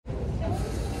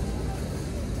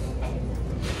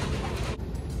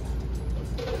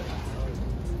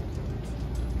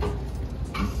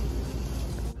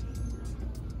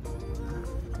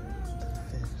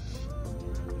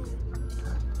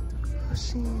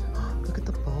Look at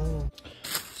the bow.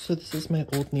 So this is my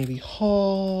Old Navy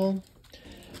haul.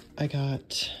 I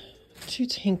got 2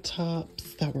 tank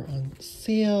tops that were on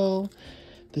sale.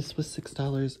 This was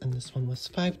 $6 and this one was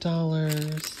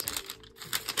 $5.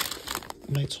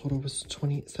 My total was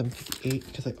 $27.58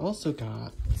 because I also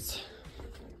got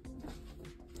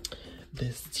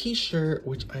this t-shirt,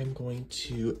 which I'm going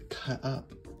to cut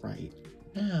up right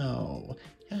now.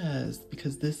 Yes,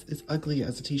 because this is ugly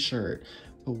as a t-shirt,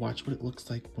 but watch what it looks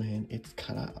like when it's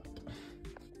cut up.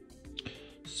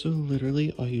 So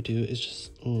literally all you do is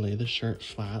just lay the shirt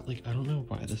flat. Like, I don't know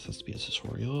why this has to be a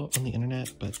tutorial on the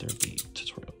internet, but there'll be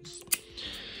tutorials.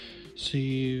 So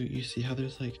you see how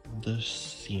there's like the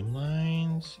seam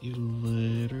lines? You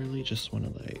literally just want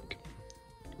to like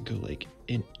go like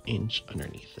an inch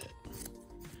underneath it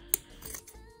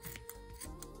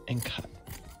and cut.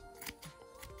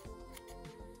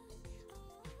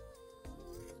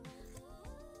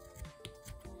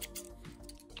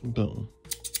 Boom.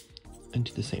 And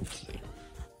do the same thing.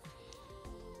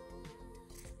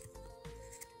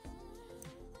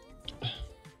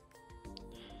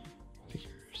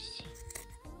 Figures.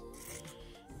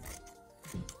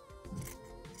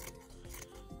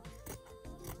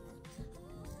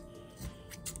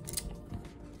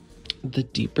 The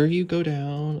deeper you go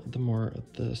down, the more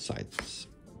the sides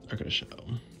are gonna show.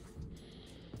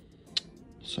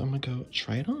 So I'm gonna go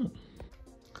try it on.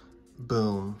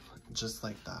 Boom, just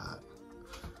like that.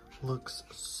 Looks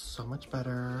so much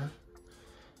better.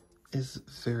 Is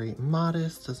very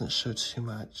modest, doesn't show too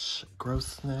much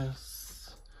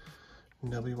grossness.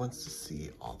 Nobody wants to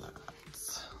see all that.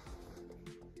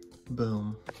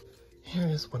 Boom. Here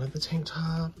is one of the tank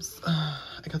tops. I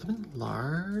got them in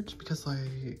large because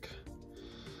like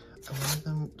I wanted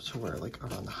them to wear like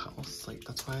around the house. Like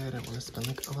that's why I didn't want to spend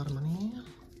like a lot of money.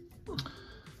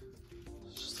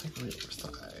 It's just like really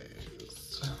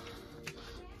oversized.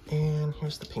 And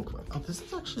here's the pink one. Oh, this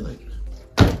is actually like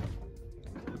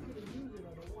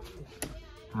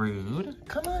rude.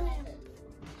 Come on in.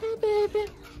 Hey, baby.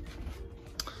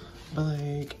 But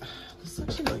like, this is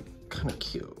actually like kind of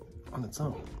cute on its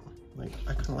own. Like,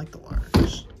 I kind of like the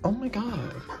large. Oh my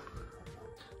god.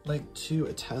 Like, to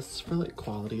attest for like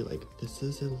quality, like this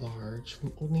is a large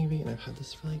from Old Navy, and I've had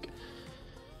this for like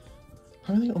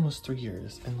probably like almost 3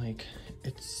 years, and like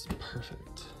it's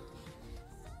perfect.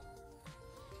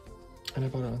 And I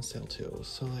bought it on sale too,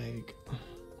 so like,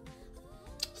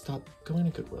 stop going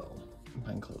to Goodwill and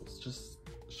buying clothes. Just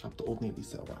shop the Old Navy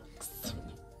sale racks,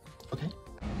 okay?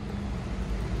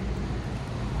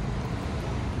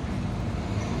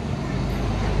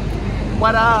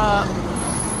 What up?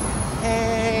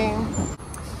 Hey.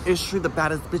 It's true the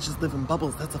baddest bitches live in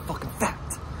bubbles, that's a fucking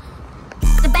fact.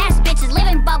 The baddest bitches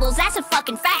live in bubbles, that's a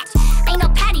fucking fact. Ain't no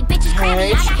patty bitches crabby,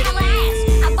 I got hella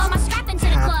ass. I bought my strap into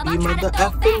the club, I'm trying to throw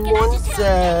back and I just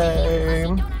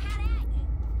Wednesday.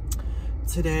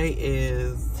 Today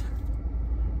is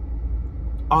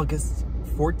August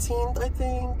 14th, I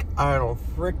think. I don't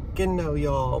freaking know,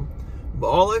 y'all. But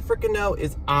all I freaking know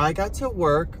is I got to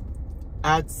work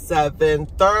at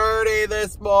 7:30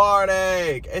 this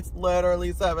morning. It's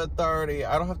literally 7:30.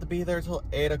 I don't have to be there till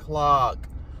 8 o'clock.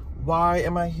 Why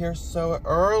am I here so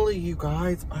early, you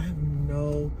guys? I have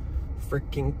no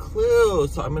freaking clue.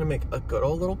 So I'm gonna make a good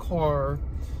old little car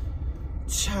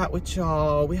chat with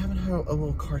y'all. We haven't had a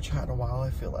little car chat in a while,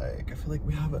 I feel like.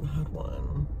 We haven't had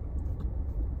one.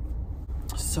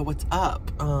 So what's up?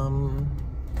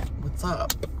 What's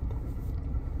up?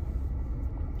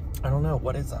 I don't know,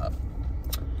 what is up?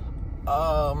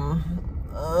 Oh,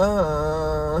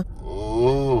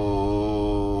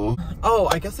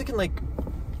 I guess I can like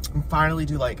finally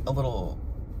do like a little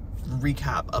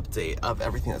recap update of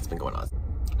everything that's been going on.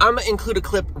 I'm gonna include a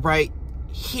clip right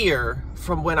here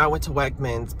from when I went to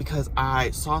Wegmans because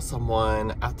I saw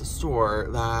someone at the store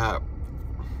that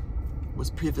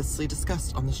was previously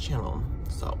discussed on this channel.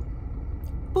 So,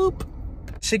 boop.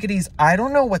 Chickadees, I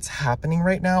don't know what's happening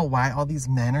right now, why all these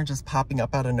men are just popping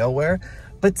up out of nowhere,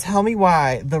 but tell me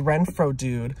why the Renfro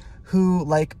dude who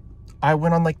like I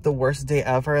went on like the worst day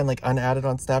ever and like unadded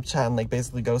on Snapchat and like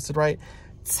basically ghosted, right?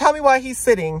 Tell me why he's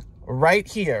sitting right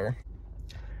here.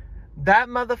 That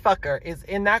motherfucker is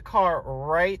in that car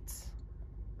right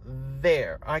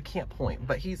there. I can't point,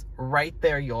 but he's right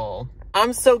there, y'all.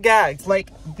 I'm so gagged.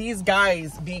 Like, these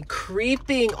guys be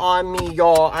creeping on me,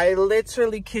 y'all. I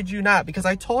literally kid you not, because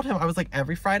I told him, I was like,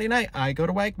 every Friday night I go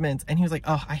to Wegmans, and he was like,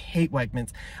 oh, I hate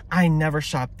Wegmans. I never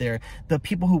shop there. The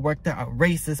people who work there are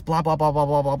racist, blah, blah, blah, blah,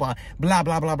 blah, blah, blah, blah,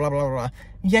 blah, blah, blah, blah, blah.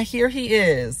 Yeah, here he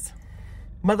is.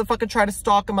 Motherfucker try to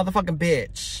stalk a motherfucking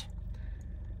bitch.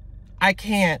 I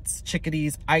can't,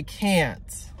 chickadees. I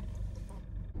can't.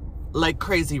 Like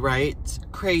crazy, right?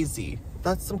 Crazy.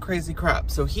 That's some crazy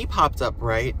crap. So he popped up,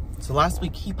 right? So last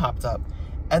week he popped up.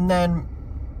 And then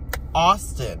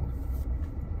Austin,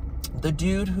 the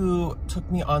dude who took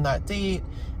me on that date,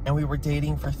 and we were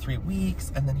dating for 3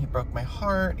 weeks, and then he broke my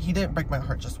heart. He didn't break my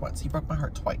heart just once. He broke my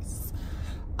heart twice.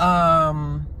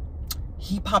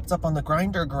 He popped up on the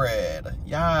Grindr grid.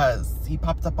 Yes, he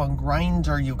popped up on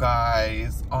Grindr, you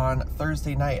guys, on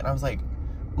Thursday night. And I was like,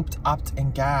 ooped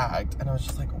and gagged. And I was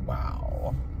just like,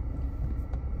 wow.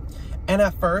 And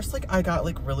at first, like, I got,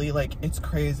 like, really, like, it's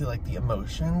crazy, like, the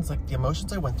emotions I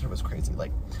went through was crazy.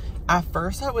 Like, at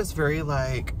first I was very,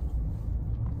 like,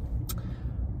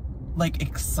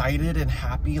 excited and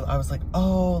happy. I was like,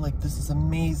 oh, like, this is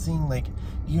amazing. Like,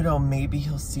 you know, maybe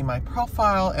he'll see my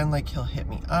profile and, like, he'll hit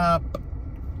me up.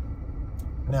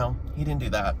 No, he didn't do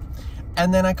that.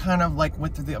 And then I kind of, like,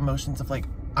 went through the emotions of, like,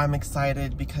 I'm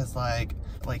excited because, like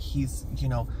he's, you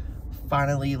know,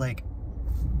 finally, like,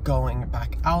 going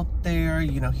back out there.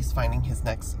 You know, he's finding his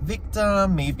next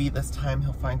victim. Maybe this time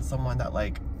he'll find someone that,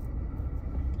 like,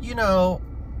 you know,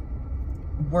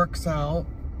 works out.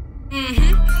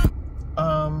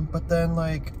 But then,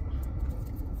 like,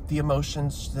 the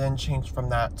emotions then changed from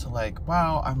that to, like,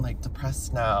 wow, I'm, like,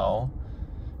 depressed now,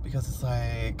 because it's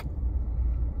like,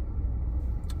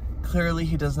 clearly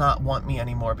he does not want me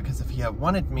anymore, because if he had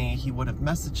wanted me, he would have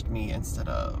messaged me instead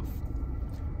of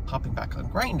popping back on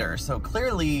Grindr. So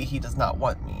clearly he does not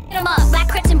want me. Black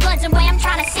Crips and Bloods and way I'm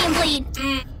trying to see him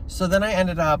bleed. So then I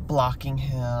ended up blocking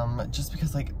him, just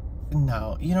because, like,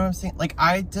 no, you know what I'm saying? Like,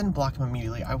 I didn't block him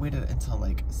immediately. I waited until,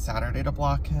 like, Saturday to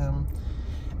block him.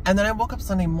 And then I woke up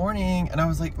Sunday morning and I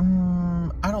was like,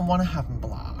 I don't want to have him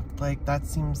blocked. Like, that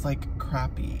seems, like,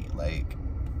 crappy. Like,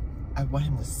 I want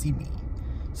him to see me.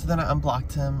 So then I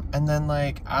unblocked him. And then,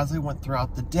 like, as I went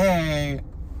throughout the day,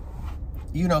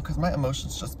 you know, because my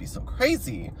emotions just be so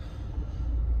crazy,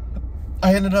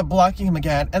 I ended up blocking him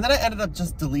again. And then I ended up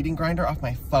just deleting Grindr off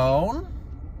my phone,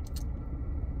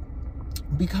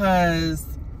 because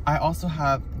I also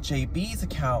have JB's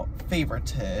account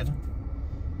favorited.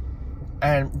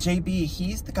 And JB,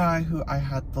 he's the guy who I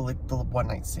had the one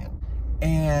night stand.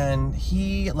 And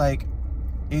he, like,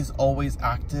 is always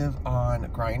active on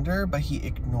Grindr, but he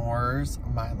ignores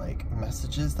my, like,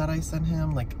 messages that I send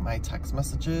him, like my text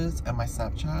messages and my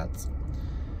Snapchats.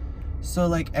 So,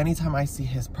 like, anytime I see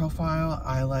his profile,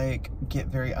 I, like, get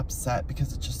very upset,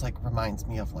 because it just, like, reminds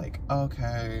me of, like,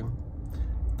 okay,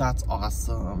 that's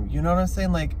awesome. You know what I'm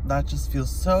saying? Like, that just feels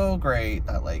so great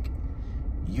that, like,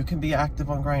 you can be active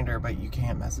on Grindr, but you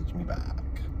can't message me back.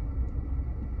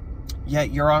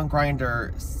 Yet you're on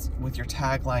Grindr with your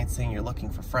tagline saying you're looking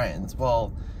for friends.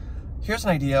 Well, here's an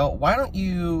idea. Why don't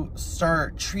you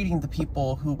start treating the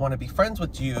people who want to be friends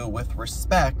with you with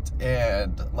respect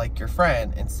and like your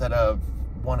friend, instead of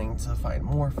wanting to find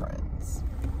more friends?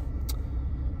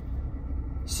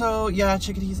 So yeah,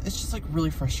 chickadees, it's just, like,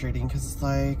 really frustrating, because it's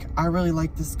like, I really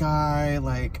like this guy.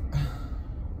 Like,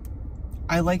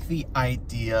 I like the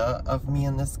idea of me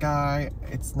and this guy.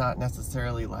 It's not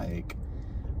necessarily like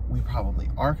we probably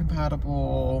are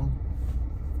compatible.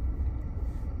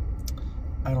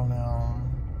 I don't know.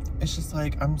 It's just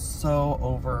like, I'm so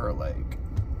over, like,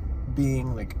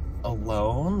 being, like,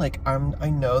 alone. Like, I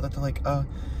know that they're like,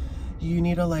 you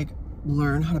need to, like,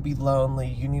 learn how to be lonely.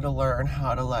 You need to learn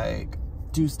how to, like,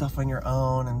 do stuff on your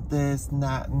own, and this and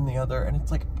that and the other. And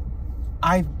it's like,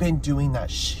 I've been doing that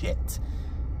shit.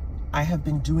 I have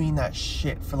been doing that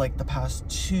shit for, like, the past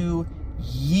 2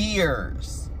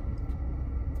 years.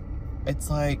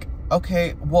 It's like,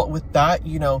 okay, well, with that,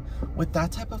 you know, with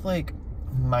that type of, like,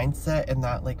 mindset and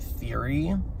that, like,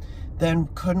 theory, then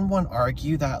couldn't one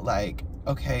argue that, like,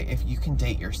 okay, if you can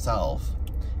date yourself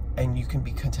and you can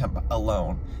be content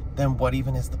alone, then what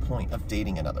even is the point of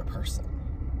dating another person?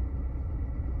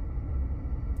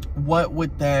 What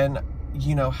would then,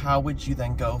 you know, how would you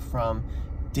then go from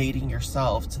dating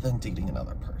yourself to then dating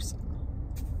another person?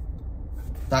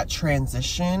 That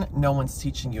transition, no one's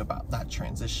teaching you about that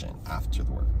transition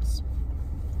afterwards.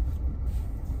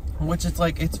 Which is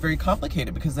like, it's very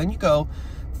complicated, because then you go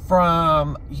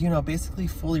from, you know, basically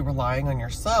fully relying on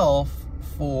yourself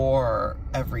for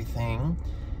everything,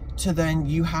 to then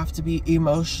you have to be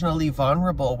emotionally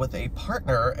vulnerable with a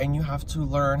partner, and you have to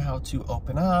learn how to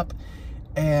open up,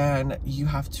 and you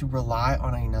have to rely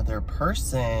on another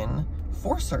person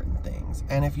for certain things.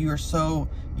 And if you are so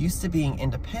used to being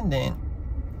independent,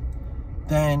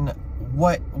 then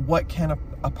what can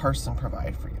a person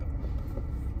provide for you?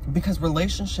 Because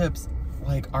relationships,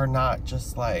 like, are not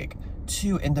just like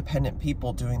two independent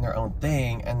people doing their own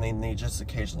thing and then they just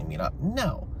occasionally meet up.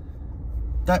 No.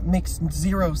 that makes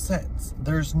zero sense.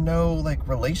 There's no like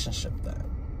relationship then.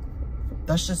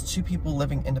 That's just two people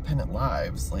living independent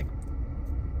lives, like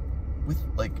with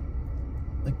like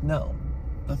no,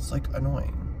 that's like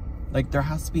annoying. Like there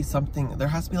has to be something, there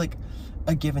has to be like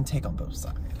a give and take on both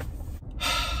sides.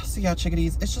 So yeah,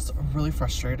 chickadees, it's just really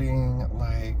frustrating.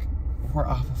 Like, we're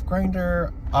off of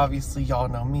Grindr. Obviously, y'all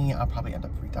know me. I'll probably end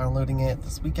up re-downloading it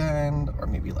this weekend or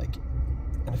maybe like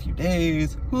in a few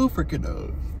days. Who freaking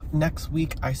knows? Next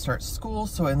week, I start school.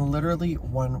 So in literally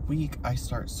 1 week, I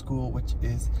start school, which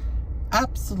is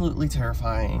absolutely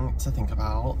terrifying to think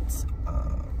about.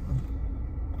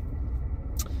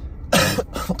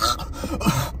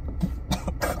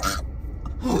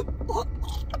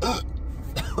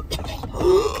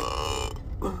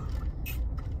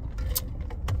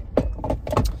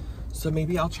 So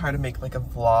maybe I'll try to make like a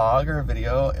vlog or a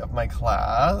video of my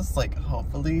class, like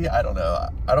hopefully. I don't know,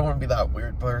 I don't want to be that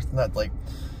weird person that's like,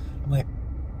 I'm like,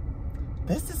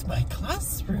 this is my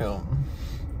classroom.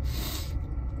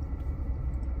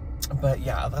 But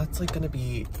yeah, that's like gonna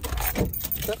be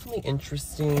definitely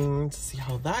interesting to see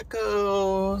how that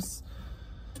goes.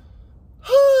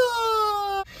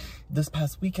 This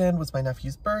past weekend was my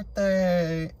nephew's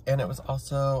birthday, and it was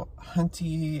also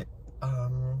Hunty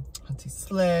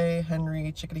Slay,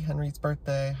 Chickadee Henry's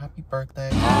birthday. Happy birthday.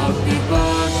 Happy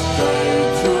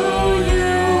birthday to you.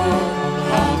 All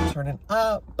the Leos turning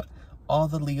up. All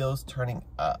the Leos turning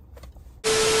up.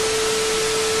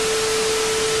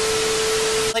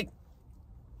 Like,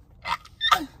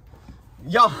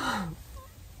 y'all.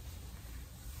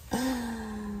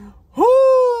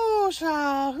 Whoo,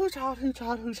 child. Who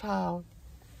child.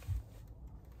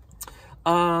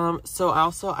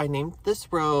 So I named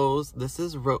this Rose. This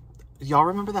is Rose. Y'all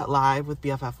remember that live with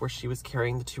BFF where she was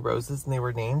carrying the 2 roses and they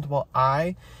were named? Well,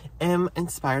 I am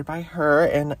inspired by her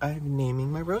and I'm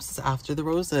naming my roses after the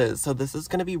roses. So this is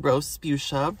going to be Rose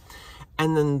Sputia.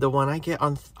 And then the one I'm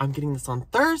getting this on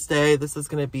Thursday. This is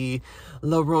going to be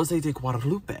La Rose de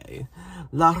Guadalupe.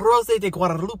 La Rose de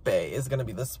Guadalupe is going to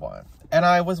be this one. And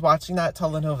I was watching that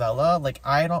telenovela. Like,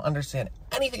 I don't understand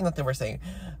anything that they were saying.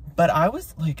 But I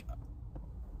was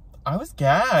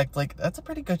gagged. Like, that's a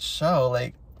pretty good show.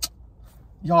 Like,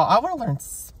 y'all, I want to learn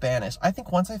Spanish. I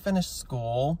think once I finish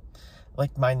school,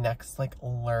 like, my next, like,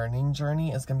 learning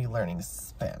journey is going to be learning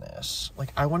Spanish.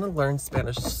 Like, I want to learn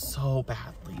Spanish so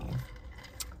badly.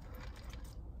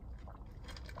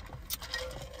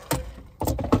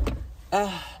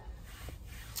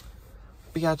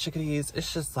 But yeah, chickadees,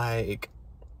 it's just like,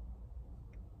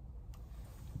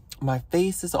 my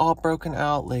face is all broken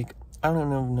out. Like, I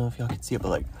don't even know if y'all can see it, but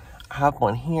like, I have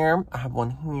one here, I have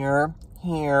one here,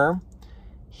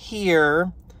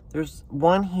 here. There's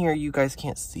one here you guys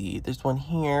can't see. There's one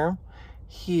here,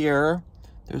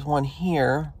 there's one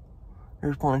here,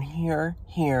 there's one here,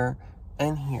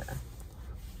 and here.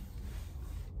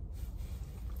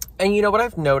 And you know what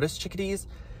I've noticed, chickadees?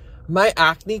 My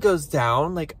acne goes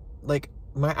down, like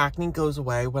my acne goes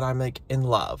away when I'm like in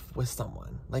love with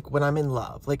someone. Like when I'm in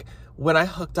love, like when I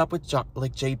hooked up with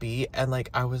JB and like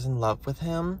I was in love with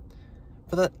him,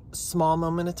 for that small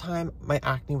moment of time, my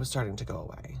acne was starting to go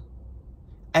away.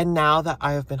 And now that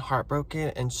I have been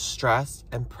heartbroken and stressed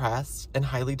and pressed and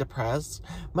highly depressed,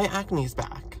 my acne's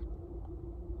back.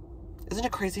 Isn't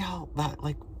it crazy how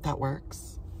that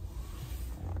works?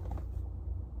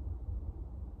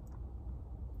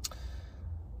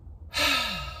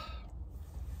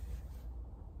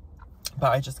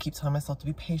 But I just keep telling myself to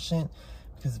be patient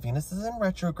because Venus is in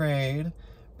retrograde,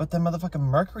 but then motherfucking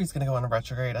Mercury's gonna go into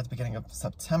retrograde at the beginning of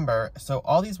September. So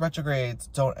all these retrogrades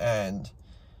don't end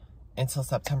until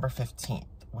September 15th,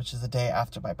 which is the day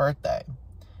after my birthday.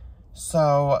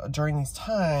 So during these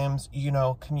times, you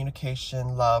know,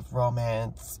 communication, love,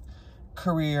 romance,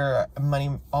 career,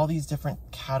 money, all these different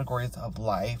categories of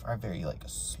life are very like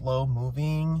slow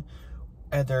moving.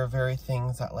 And there are very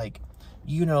things that like,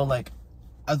 you know, like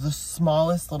the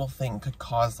smallest little thing could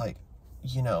cause like,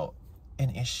 you know,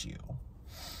 an issue.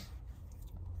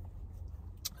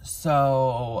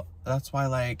 So that's why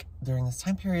like during this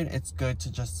time period, it's good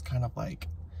to just kind of like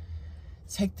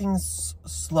take things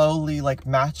slowly, like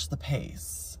match the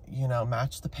pace, you know,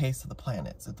 match the pace of the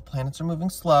planets. If the planets are moving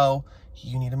slow,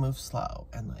 you need to move slow.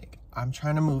 And like, I'm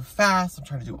trying to move fast. I'm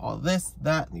trying to do all this,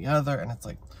 that, and the other. And it's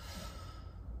like,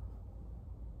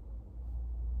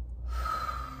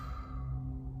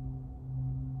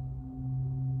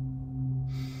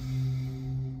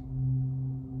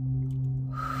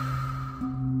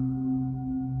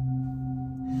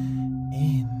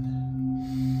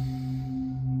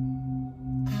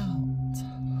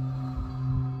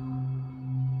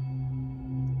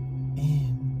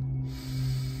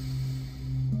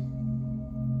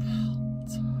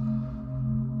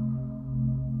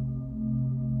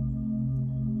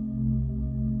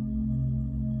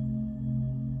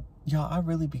 Y'all, I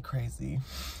really be crazy.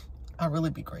 I really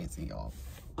be crazy, y'all.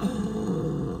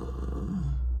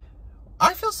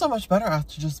 I feel so much better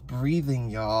after just breathing,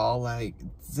 y'all. Like,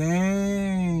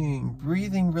 dang,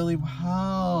 breathing really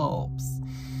helps.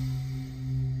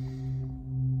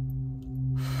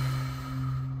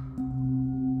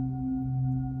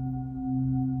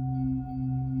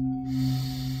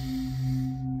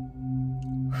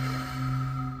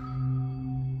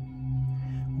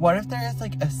 What if there is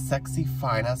like a sexy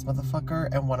fine ass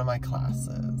motherfucker in one of my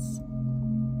classes?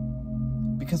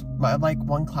 Because my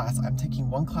one class, I'm taking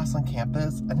one class on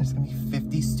campus and there's gonna be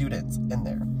 50 students in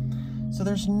there. So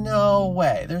there's no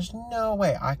way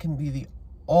I can be the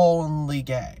only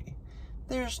gay.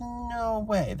 There's no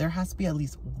way. There has to be at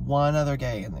least one other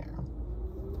gay in there.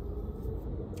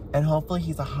 And hopefully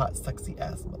he's a hot, sexy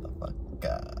ass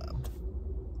motherfucker.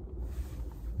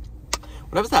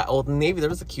 When I was at Old Navy, there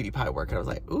was a cutie pie work, and I was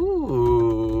like,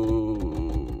 ooh.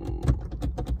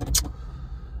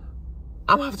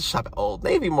 I'm gonna have to shop at Old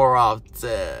Navy more often.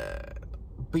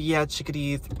 But yeah,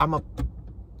 chickadees, I'm gonna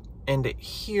end it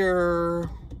here.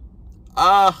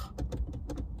 But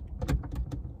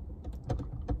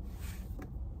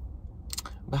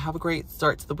have a great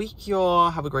start to the week,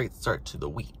 y'all. Have a great start to the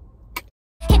week.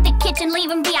 Hit the kitchen, leave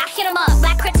him be. I hit him up.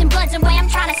 Black Crips and Bloods and way I'm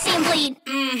trying to see him bleed.